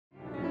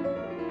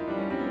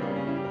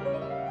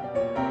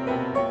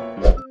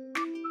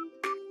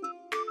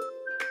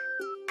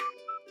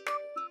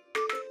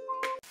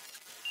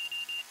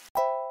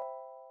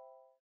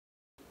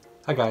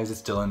Hi guys,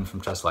 it's Dylan from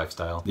Chess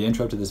Lifestyle. The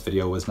intro to this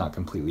video was not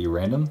completely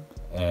random,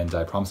 and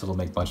I promise it'll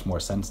make much more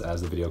sense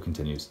as the video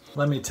continues.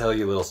 Let me tell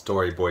you a little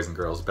story, boys and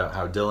girls, about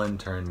how Dylan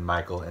turned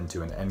Michael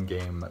into an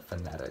endgame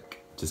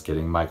fanatic. Just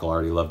kidding, Michael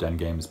already loved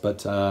endgames,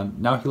 but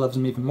now he loves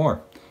them even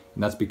more.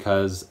 And that's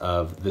because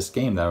of this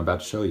game that I'm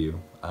about to show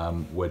you,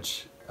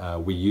 which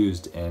we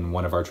used in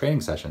one of our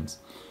training sessions.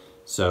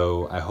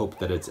 So I hope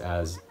that it's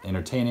as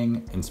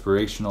entertaining,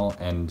 inspirational,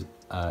 and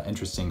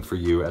interesting for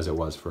you as it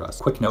was for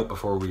us. Quick note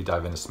before we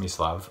dive into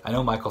Smyslov. I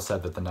know Michael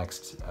said that the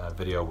next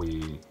video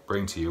we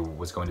bring to you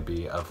was going to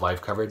be of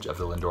live coverage of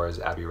the Lindora's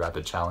Abbey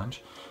Rapid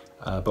Challenge,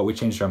 but we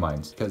changed our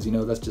minds because, you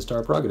know, that's just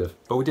our prerogative.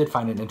 But we did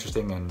find an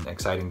interesting and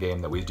exciting game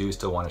that we do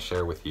still want to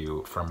share with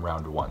you from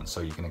round one,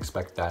 so you can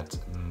expect that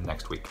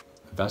next week.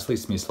 Vasily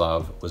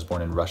Smyslov was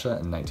born in Russia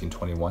in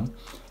 1921,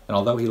 and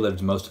although he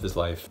lived most of his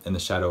life in the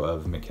shadow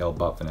of Mikhail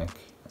Botvinnik,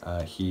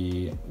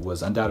 he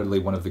was undoubtedly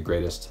one of the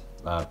greatest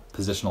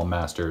positional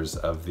masters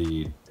of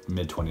the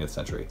mid-20th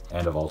century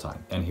and of all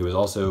time. And he was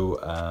also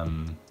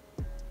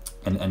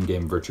an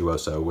endgame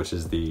virtuoso, which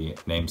is the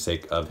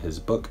namesake of his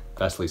book,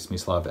 Vasily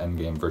Smyslov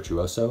Endgame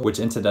Virtuoso, which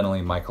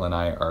incidentally Michael and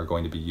I are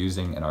going to be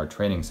using in our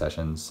training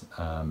sessions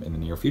in the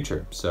near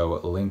future. So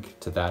a link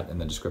to that in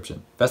the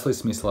description. Vasily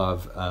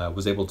Smyslov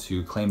was able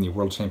to claim the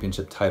world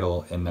championship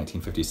title in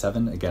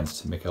 1957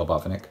 against Mikhail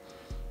Botvinnik,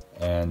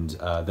 and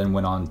then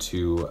went on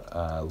to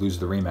lose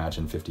the rematch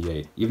in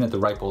 '58. Even at the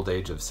ripe old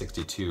age of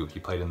 62, he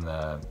played in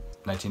the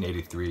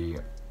 1983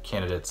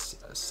 candidates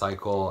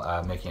cycle,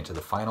 making it to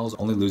the finals,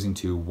 only losing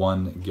to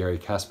one Garry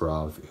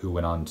Kasparov, who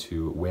went on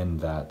to win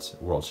that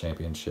world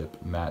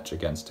championship match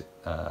against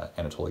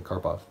Anatoly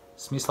Karpov.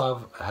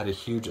 Smyslov had a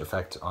huge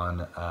effect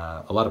on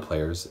a lot of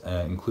players,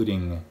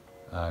 including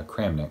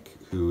Kramnik,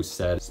 who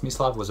said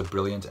Smyslov was a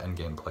brilliant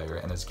endgame player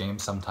and his game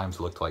sometimes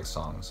looked like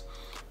songs.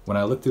 When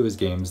I look through his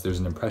games, there's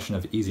an impression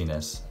of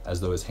easiness,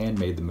 as though his hand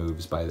made the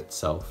moves by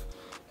itself,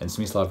 and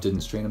Smyslov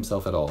didn't strain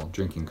himself at all,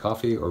 drinking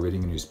coffee or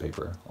reading a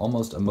newspaper.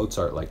 Almost a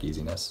Mozart-like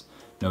easiness.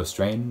 No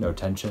strain, no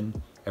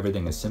tension,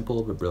 everything is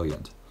simple but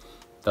brilliant.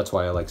 That's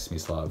why I like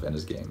Smyslov and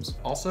his games.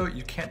 Also,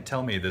 you can't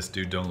tell me this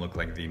dude don't look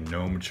like the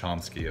Noam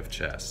Chomsky of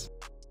chess.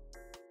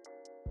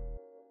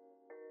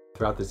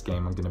 Throughout this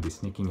game, I'm going to be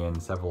sneaking in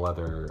several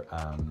other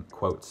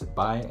quotes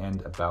by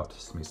and about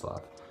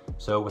Smyslov.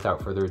 So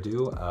without further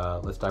ado,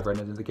 let's dive right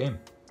into the game.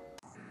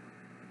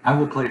 I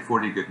will play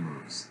 40 good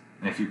moves,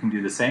 and if you can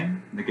do the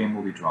same, the game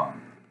will be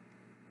drawn.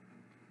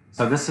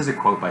 So this is a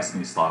quote by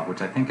Smyslov,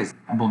 which I think is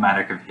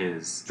emblematic of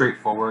his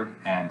straightforward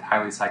and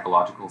highly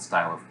psychological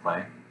style of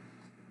play,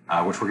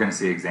 which we're going to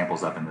see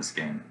examples of in this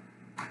game.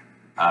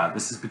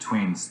 This is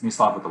between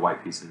Smyslov with the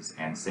white pieces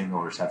and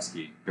Samuel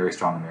Reshevsky, very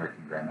strong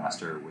American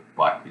grandmaster with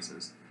black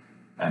pieces.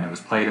 And it was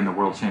played in the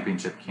World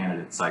Championship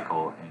candidate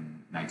cycle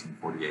in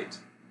 1948.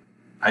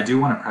 I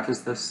do want to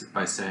preface this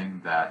by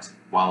saying that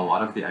while a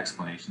lot of the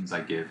explanations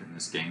I give in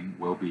this game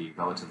will be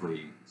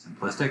relatively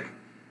simplistic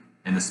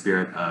in the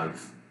spirit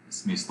of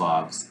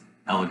Smyslov's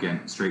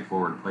elegant,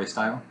 straightforward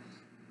playstyle,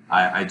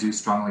 I do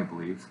strongly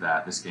believe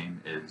that this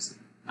game is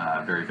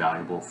very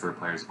valuable for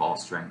players of all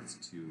strengths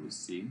to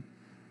see.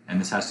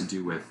 And this has to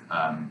do with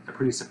a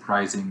pretty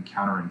surprising,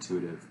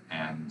 counterintuitive,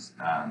 and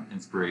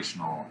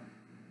inspirational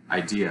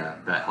idea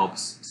that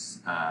helps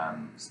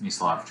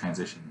Smyslov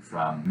transition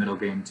from middle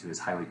game to his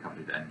highly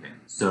coveted endgame.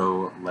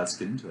 So let's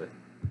get into it.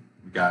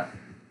 We got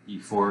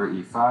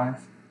e4, e5,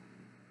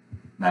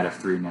 knight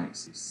f3, knight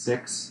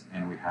c6,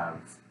 and we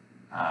have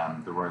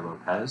the Roy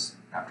Lopez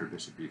after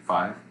bishop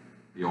e5,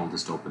 the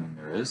oldest opening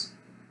there is.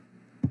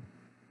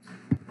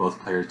 Both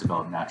players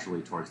develop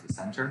naturally towards the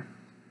center.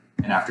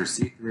 And after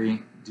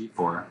c3,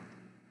 d4,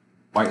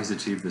 white has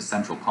achieved the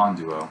central pawn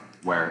duo,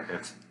 where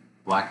if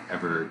black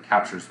ever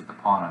captures with the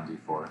pawn on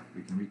d4,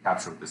 we can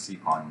recapture with the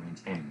c-pawn,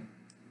 maintaining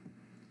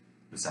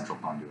the central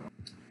pawn duo.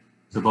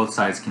 So both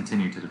sides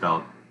continue to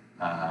develop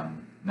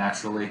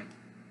naturally.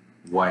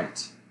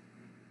 White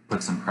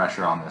puts some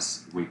pressure on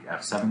this weak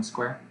f7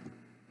 square.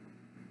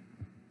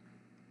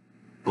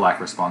 Black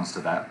responds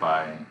to that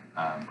by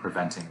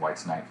preventing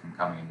white's knight from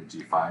coming into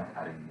g5,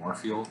 adding more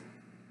fuel.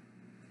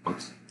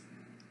 Oops.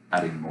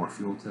 Adding more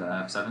fuel to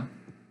f7.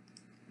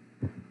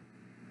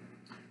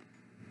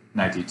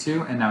 Knight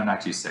d2, and now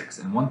knight g6.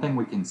 And one thing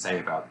we can say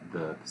about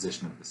the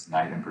position of this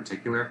knight in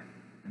particular,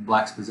 in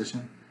black's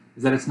position,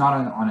 is that it's not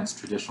on its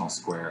traditional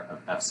square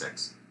of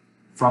f6,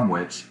 from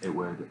which it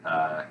would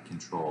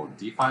control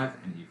d5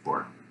 and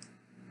e4.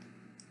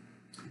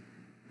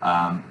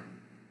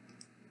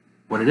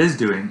 What it is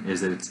doing is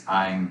that it's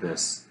eyeing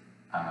this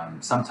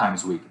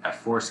sometimes weak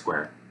f4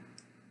 square,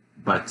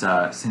 but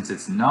since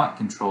it's not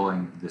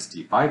controlling this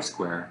d5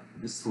 square,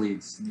 this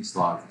leads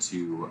Smyslov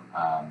to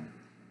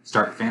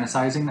start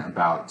fantasizing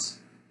about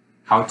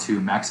how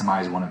to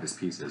maximize one of his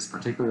pieces,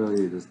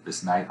 particularly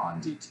this knight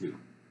on d2.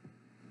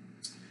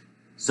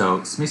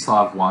 So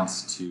Smyslov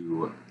wants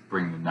to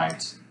bring the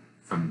knight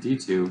from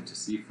d2 to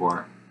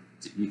c4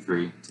 to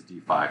e3 to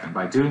d5, and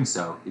by doing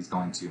so, he's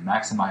going to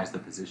maximize the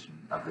position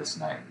of this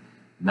knight.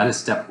 And that is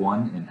step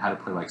one in how to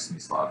play like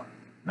Smyslov.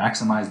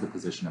 Maximize the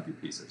position of your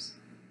pieces.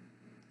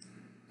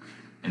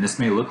 And this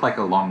may look like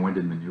a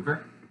long-winded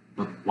maneuver,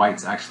 but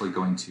white's actually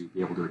going to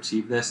be able to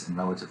achieve this in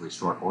relatively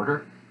short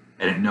order,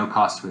 and at no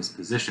cost to his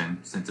position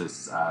since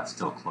it's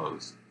still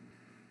closed.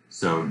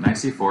 So knight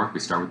c4, we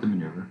start with the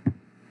maneuver,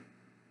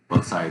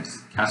 both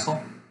sides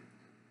castle,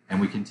 and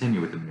we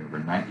continue with the maneuver,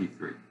 knight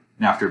e3.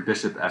 And after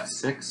bishop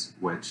f6,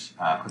 which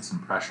puts some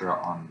pressure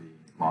on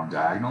the long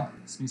diagonal,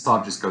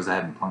 Smyslov just goes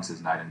ahead and plunks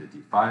his knight into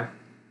d5,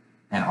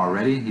 and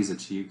already he's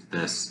achieved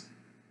this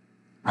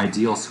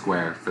ideal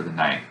square for the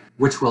knight,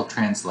 which will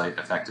translate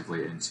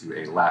effectively into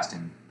a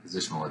lasting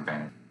positional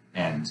advantage,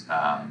 and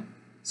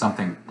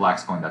something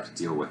black's going to have to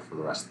deal with for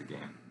the rest of the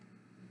game,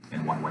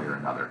 in one way or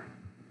another.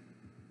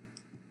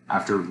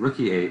 After rook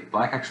e8,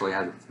 black actually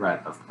has a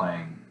threat of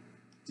playing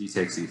e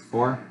takes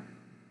d4,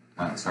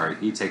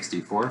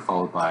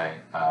 followed by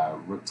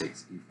rook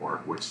takes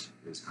e4, which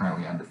is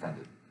currently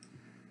undefended.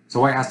 So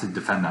white has to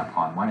defend that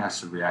pawn. White has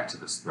to react to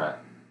this threat.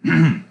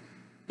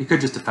 He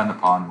could just defend the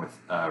pawn with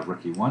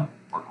rook e1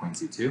 or queen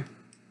c2.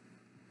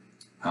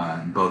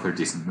 Both are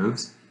decent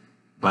moves.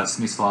 But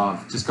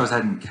Smyslov just goes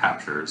ahead and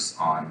captures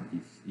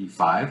on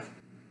e5,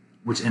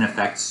 which in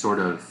effect sort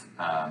of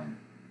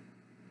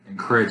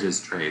encourages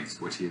trades,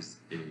 which he is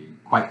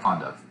quite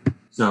fond of.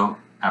 So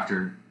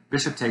after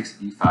bishop takes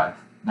e5,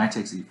 knight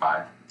takes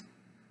e5,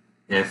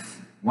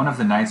 if one of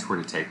the knights were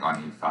to take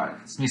on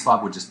e5,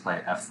 Smyslov would just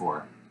play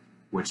f4,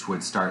 which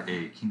would start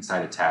a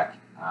kingside attack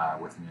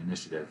with an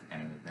initiative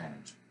and an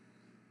advantage.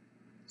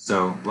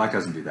 So black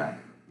doesn't do that.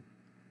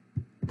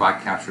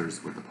 Black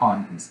captures with the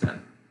pawn instead.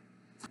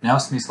 Now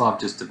Smyslov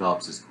just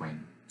develops his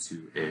queen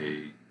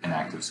to an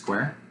active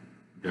square.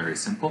 Very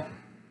simple.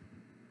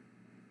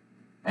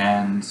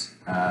 And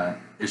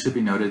it should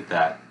be noted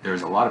that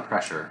there's a lot of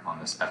pressure on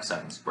this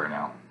f7 square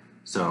now.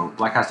 So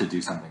black has to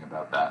do something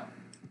about that.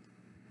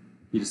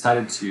 He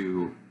decided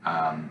to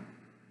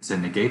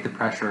negate the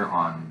pressure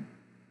on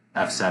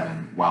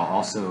f7 while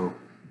also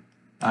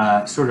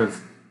sort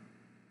of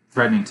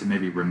threatening to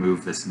maybe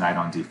remove this knight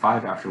on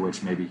d5, after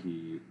which maybe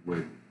he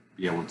would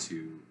be able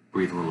to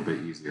breathe a little bit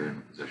easier in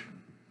the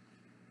position.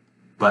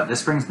 But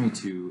this brings me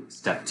to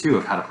step 2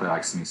 of how to play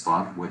like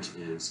Smyslov, which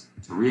is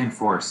to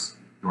reinforce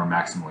your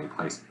maximally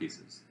placed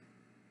pieces.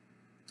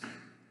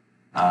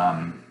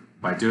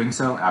 By doing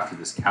so, after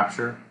this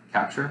capture,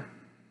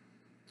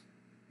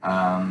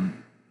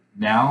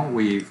 now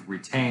we've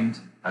retained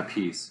a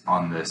piece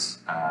on this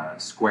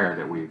square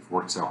that we've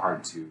worked so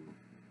hard to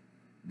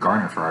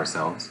garner for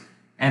ourselves,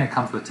 and it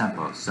comes with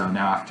tempo. So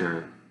now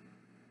after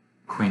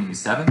queen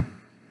e7,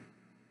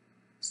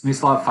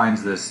 Smyslov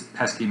finds this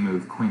pesky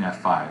move queen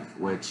f5,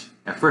 which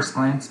at first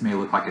glance may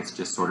look like it's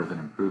just sort of an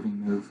improving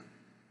move,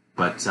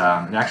 but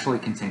it actually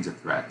contains a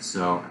threat.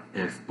 So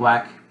if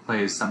black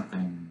plays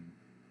something,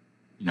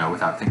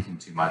 without thinking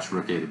too much,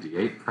 rook a to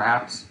d8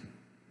 perhaps,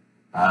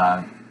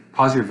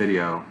 pause your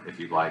video if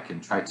you'd like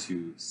and try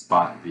to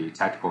spot the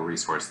tactical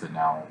resource that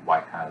now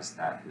white has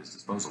at his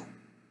disposal.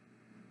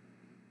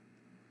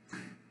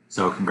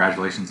 So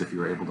congratulations if you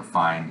were able to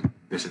find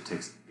bishop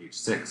takes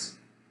h6,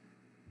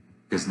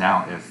 because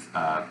now if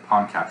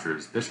pawn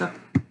captures bishop,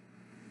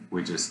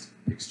 we just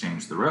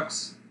exchange the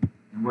rooks,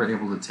 and we're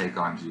able to take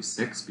on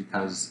g6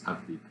 because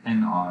of the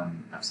pin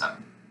on f7.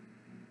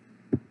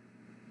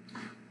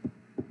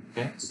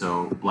 Okay,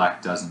 so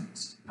black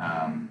doesn't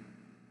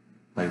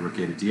play rook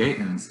a to d8,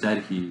 and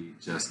instead he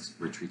just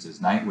retreats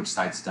his knight, which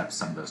sidesteps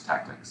some of those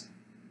tactics.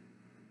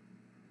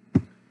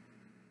 And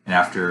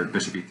after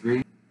bishop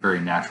e3, very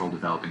natural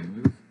developing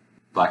move,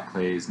 black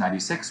plays knight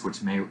e6,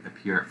 which may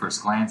appear at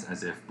first glance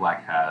as if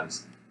black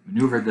has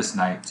maneuvered this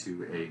knight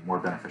to a more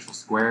beneficial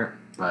square,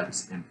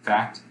 but in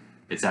fact,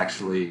 it's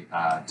actually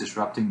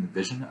disrupting the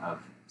vision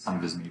of some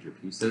of his major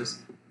pieces,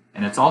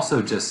 and it's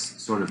also just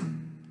sort of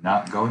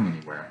not going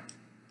anywhere.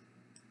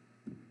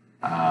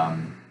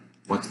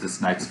 What's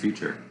this knight's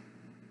future?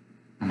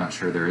 I'm not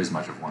sure there is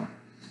much of one.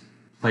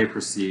 Play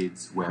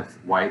proceeds with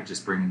white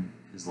just bringing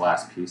his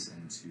last piece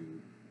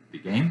into the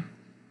game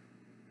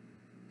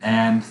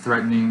and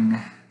threatening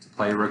to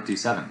play rook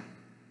d7.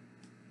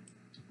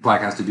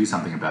 Black has to do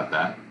something about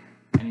that,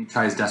 and he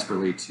tries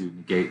desperately to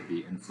negate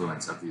the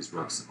influence of these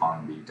rooks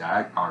on the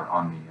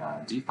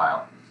d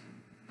file.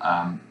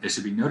 It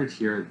should be noted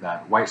here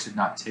that white should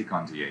not take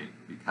on d8,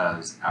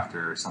 because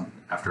after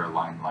a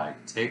line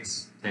like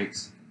takes,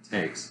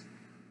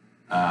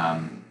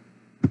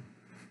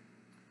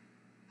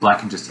 black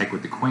can just take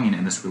with the queen,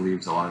 and this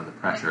relieves a lot of the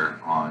pressure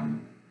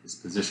on his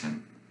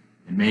position.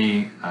 It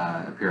may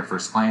appear at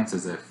first glance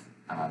as if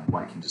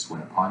white can just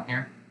win a pawn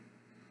here,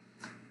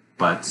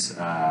 but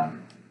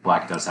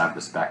black does have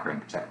this back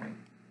rank checkmate.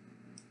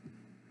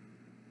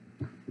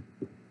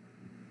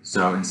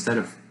 So instead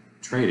of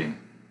trading,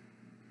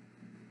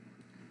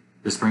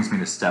 this brings me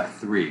to step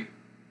 3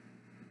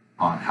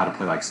 on how to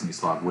play like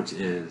Smyslov, which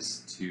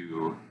is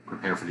to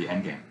prepare for the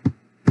endgame.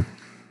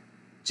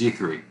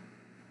 G3.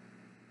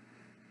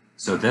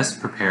 So this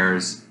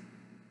prepares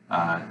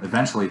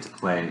eventually to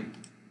play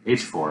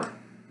h4,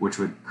 which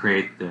would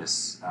create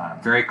this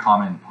very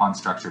common pawn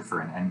structure for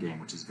an endgame,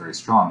 which is very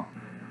strong.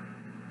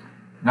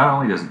 Not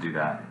only does it do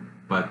that,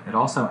 but it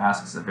also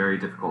asks a very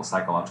difficult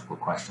psychological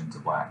question to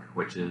black,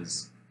 which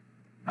is,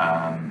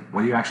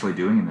 what are you actually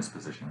doing in this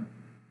position?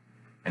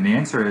 And the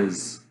answer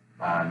is,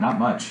 not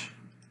much.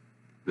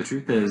 The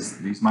truth is,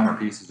 these minor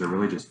pieces are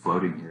really just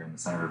floating here in the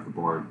center of the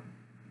board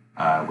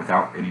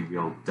without any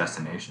real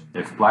destination.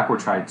 If black were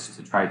try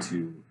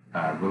to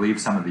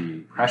relieve some of the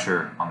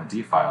pressure on the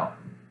d file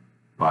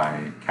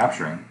by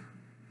capturing,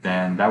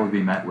 then that would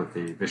be met with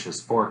a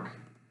vicious fork,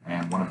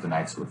 and one of the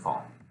knights would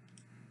fall.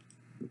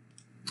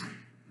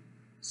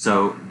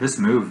 So this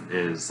move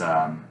is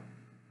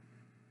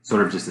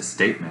sort of just a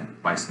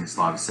statement by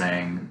Smyslov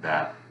saying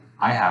that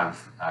I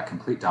have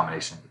complete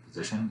domination of the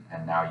position,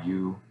 and now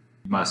you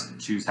must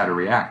choose how to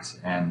react.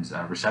 And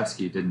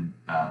Reshevsky didn't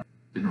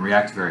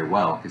react very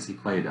well because he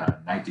played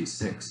knight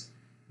d6.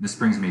 This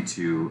brings me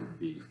to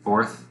the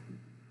fourth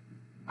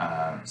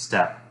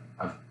step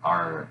of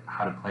our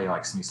how to play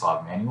like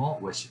Smyslov manual,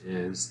 which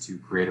is to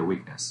create a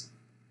weakness.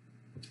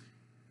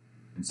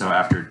 And so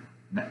after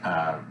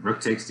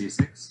rook takes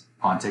d6,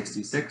 pawn takes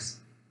d6,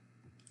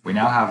 we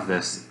now have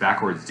this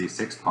backwards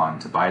d6 pawn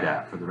to bite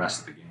at for the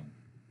rest of the game.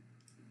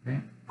 Okay.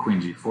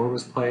 Queen g4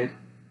 was played,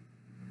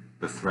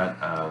 the threat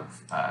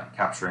of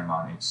capturing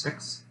on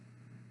h6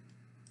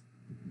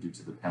 due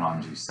to the pin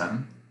on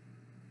g7,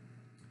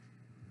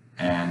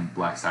 and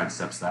black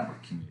sidesteps that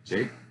with king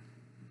h8.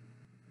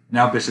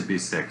 Now bishop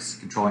b6,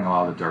 controlling a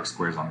lot of the dark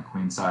squares on the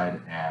queen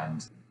side,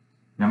 and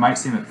it might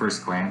seem at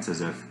first glance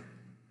as if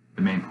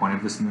the main point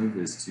of this move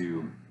is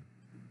to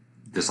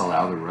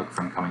disallow the rook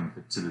from coming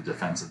to the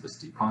defense of this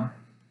d-pawn,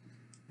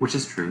 which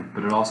is true,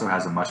 but it also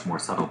has a much more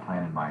subtle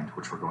plan in mind,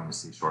 which we're going to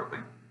see shortly.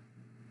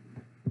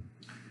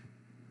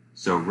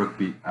 So knight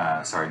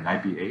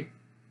b8,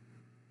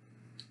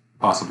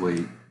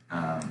 possibly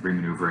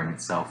remaneuvering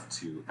itself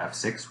to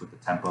f6 with the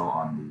tempo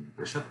on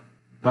the bishop,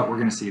 but we're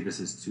going to see this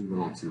is too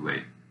little too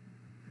late.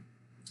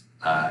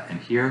 And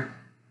here,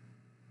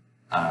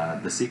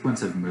 the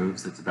sequence of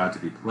moves that's about to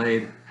be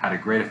played had a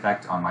great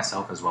effect on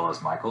myself as well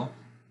as Michael,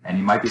 and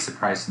you might be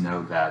surprised to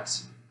know that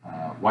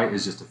white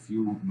is just a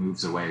few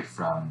moves away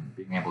from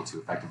being able to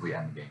effectively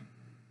end the game.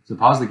 So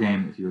pause the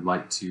game if you would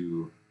like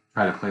to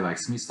try to play like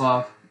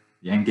Smyslov,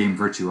 the endgame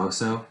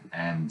virtuoso,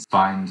 and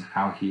find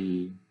how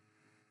he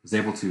was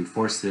able to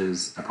force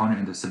his opponent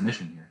into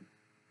submission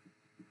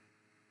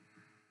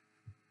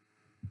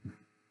here.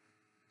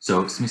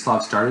 So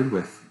Smyslov started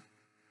with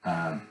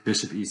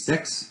bishop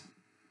e6,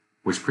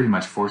 which pretty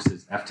much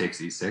forces f takes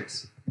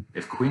e6.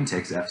 If queen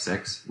takes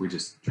f6, we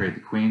just trade the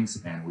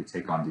queens and we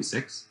take on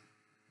d6,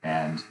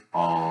 and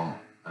all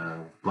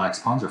black's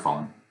pawns are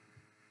falling.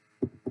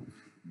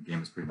 The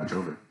game is pretty much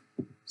over.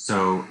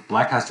 So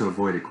black has to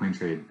avoid a queen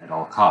trade at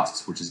all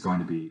costs, which is going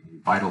to be a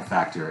vital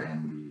factor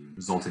in the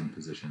resulting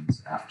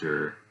positions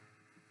after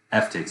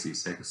f takes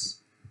e6,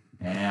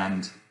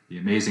 and the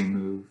amazing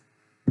move,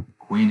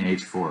 queen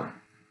h4.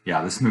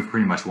 Yeah, this move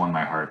pretty much won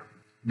my heart,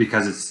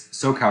 because it's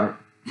so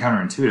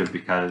counterintuitive,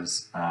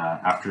 because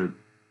after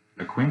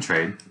a queen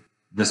trade,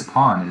 this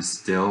pawn is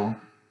still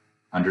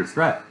under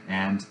threat,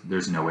 and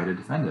there's no way to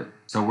defend it.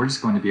 So we're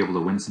just going to be able to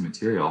win some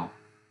material,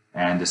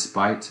 and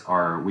despite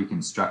our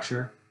weakened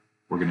structure,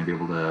 we're going to be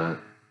able to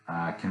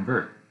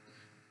convert.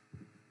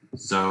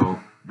 So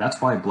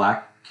that's why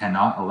black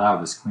cannot allow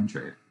this queen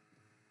trade.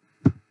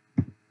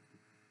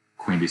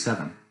 Queen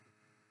d7.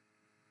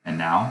 And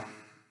now,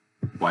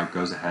 white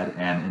goes ahead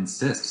and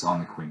insists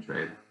on the queen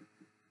trade.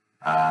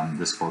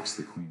 This forks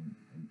the queen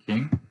and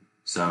king,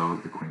 so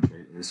the queen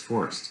trade is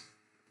forced.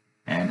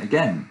 And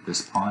again,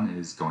 this pawn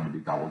is going to be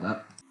gobbled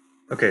up.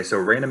 Okay, so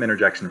random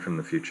interjection from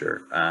the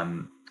future.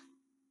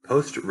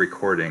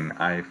 Post-recording,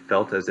 I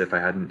felt as if I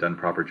hadn't done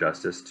proper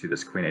justice to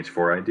this queen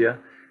h4 idea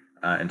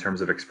in terms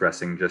of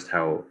expressing just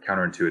how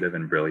counterintuitive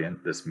and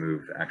brilliant this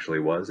move actually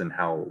was and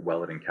how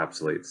well it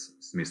encapsulates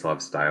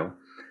Smyslov's style.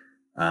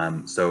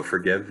 So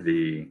forgive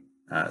the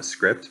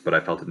script, but I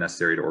felt it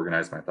necessary to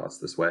organize my thoughts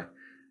this way.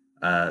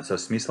 So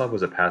Smyslov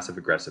was a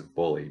passive-aggressive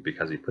bully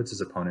because he puts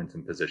his opponents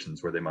in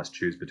positions where they must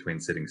choose between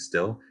sitting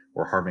still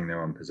or harming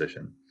their own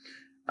position.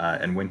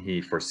 And when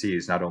he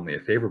foresees not only a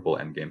favorable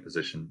endgame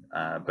position,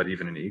 but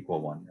even an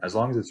equal one, as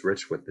long as it's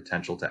rich with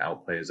potential to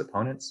outplay his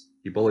opponents,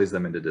 he bullies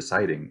them into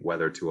deciding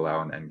whether to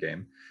allow an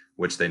endgame,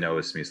 which they know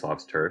is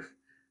Smyslov's turf,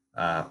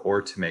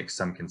 or to make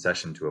some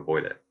concession to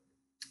avoid it.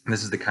 And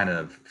this is the kind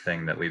of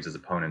thing that leads his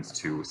opponents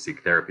to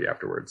seek therapy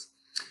afterwards.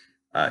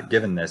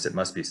 Given this, it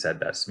must be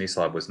said that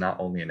Smyslov was not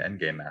only an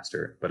endgame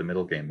master, but a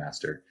middle game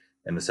master,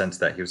 in the sense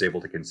that he was able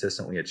to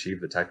consistently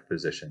achieve the type of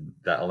position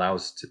that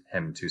allows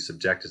him to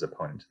subject his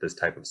opponent to this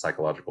type of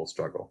psychological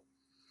struggle.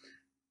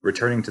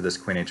 Returning to this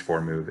queen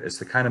h4 move, it's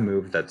the kind of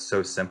move that's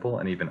so simple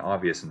and even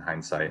obvious in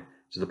hindsight,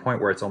 to the point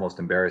where it's almost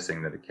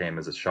embarrassing that it came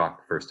as a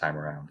shock the first time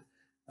around.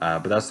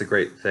 But that's the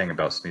great thing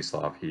about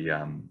Smyslov.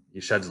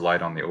 He sheds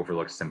light on the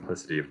overlooked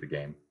simplicity of the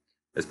game,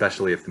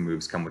 especially if the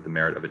moves come with the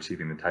merit of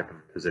achieving the type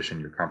of position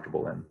you're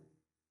comfortable in.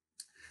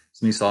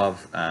 Smyslov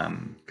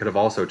could have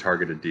also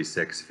targeted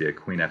d6 via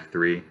queen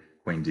f3,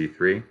 queen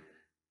d3,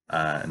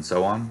 and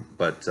so on,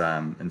 but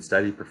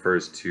instead he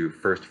prefers to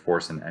first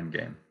force an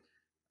endgame.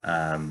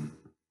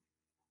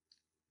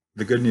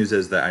 The good news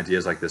is that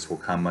ideas like this will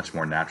come much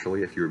more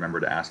naturally if you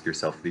remember to ask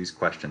yourself these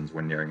questions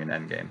when nearing an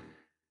endgame.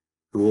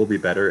 Who will be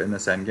better in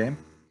this endgame?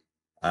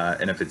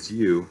 And if it's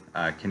you,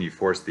 can you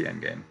force the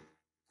endgame?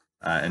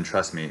 And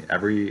trust me,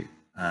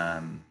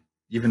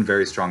 even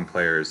very strong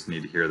players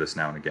need to hear this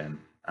now and again.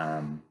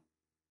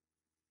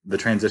 The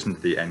transition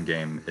to the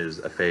endgame is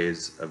a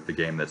phase of the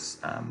game that's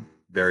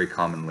very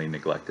commonly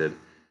neglected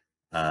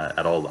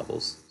at all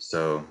levels.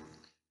 So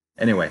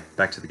anyway,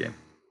 back to the game.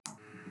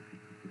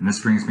 And this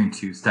brings me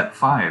to step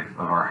 5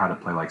 of our How to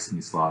Play Like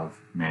Smyslov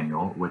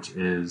manual, which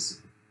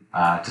is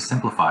to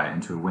simplify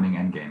into a winning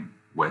endgame,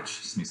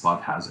 which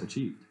Smyslov has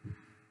achieved.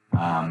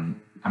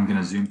 I'm going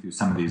to zoom through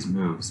some of these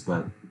moves,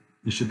 but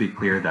it should be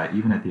clear that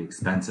even at the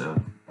expense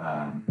of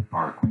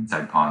our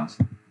queenside pawns,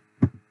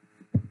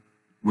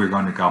 we're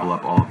going to gobble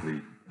up all of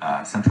the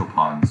central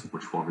pawns,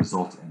 which will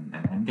result in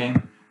an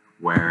endgame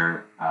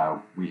where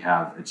we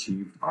have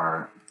achieved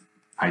our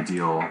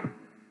ideal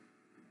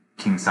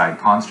kingside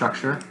pawn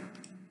structure,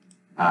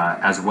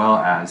 as well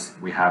as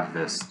we have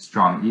this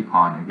strong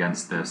e-pawn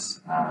against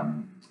this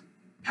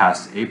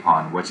passed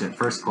a-pawn, which at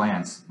first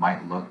glance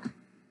might look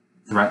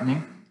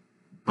threatening,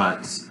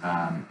 but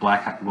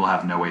black will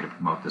have no way to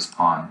promote this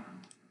pawn,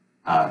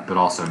 but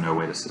also no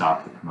way to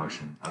stop the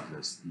promotion of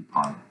this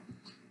e-pawn.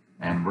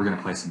 And we're going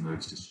to play some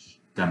moves to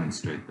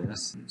demonstrate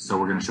this. So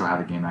we're going to show how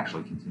the game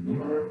actually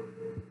continues.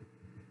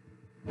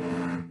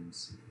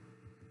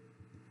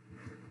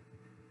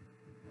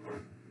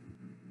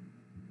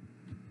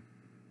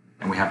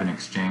 And we have an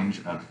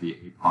exchange of the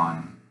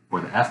a-pawn for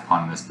the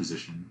f-pawn in this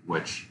position,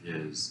 which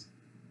is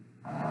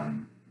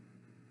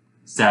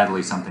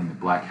sadly something that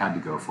black had to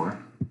go for.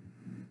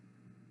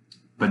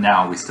 But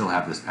now we still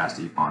have this passed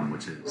e-pawn,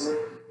 which is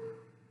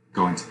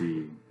going to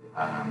be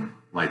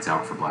lights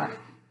out for black.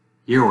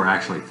 Here we're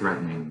actually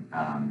threatening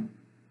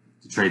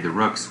to trade the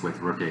rooks with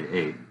rook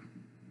a8.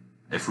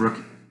 If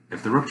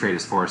the rook trade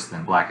is forced,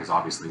 then black is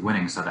obviously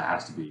winning, so that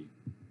has to be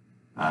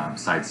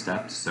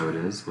sidestepped. So it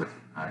is with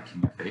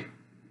king f8.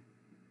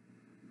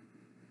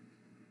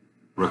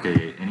 Rook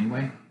a8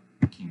 anyway,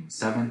 king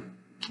e7,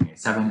 king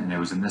a7, and it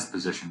was in this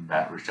position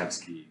that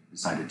Reshevsky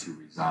decided to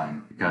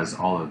resign because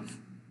all of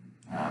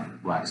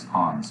black's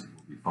pawns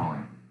will be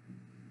falling.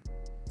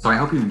 So I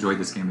hope you enjoyed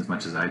this game as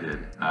much as I did.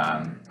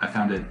 I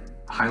found it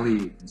a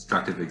highly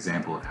instructive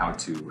example of how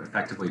to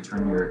effectively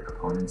turn your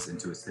opponents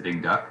into a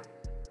sitting duck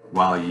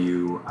while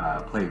you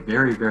play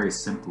very, very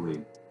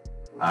simply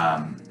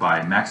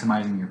by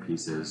maximizing your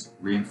pieces,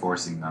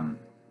 reinforcing them,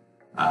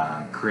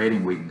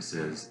 creating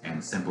weaknesses,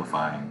 and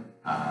simplifying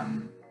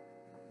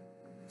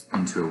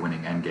into a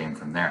winning endgame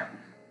from there.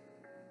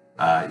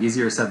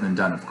 Easier said than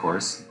done, of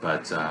course,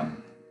 but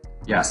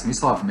yeah,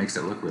 Smyslov makes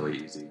it look really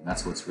easy, and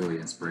that's what's really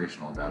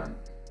inspirational about him.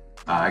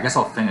 I guess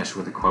I'll finish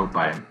with a quote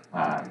by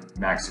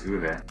Max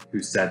Uwe,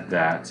 who said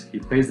that he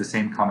plays the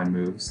same common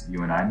moves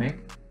you and I make,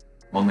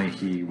 only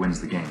he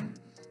wins the game.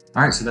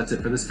 Alright, so that's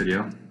it for this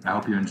video. I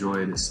hope you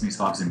enjoyed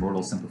Smyslov's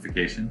Immortal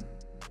Simplification.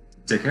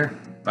 Take care.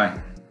 Bye.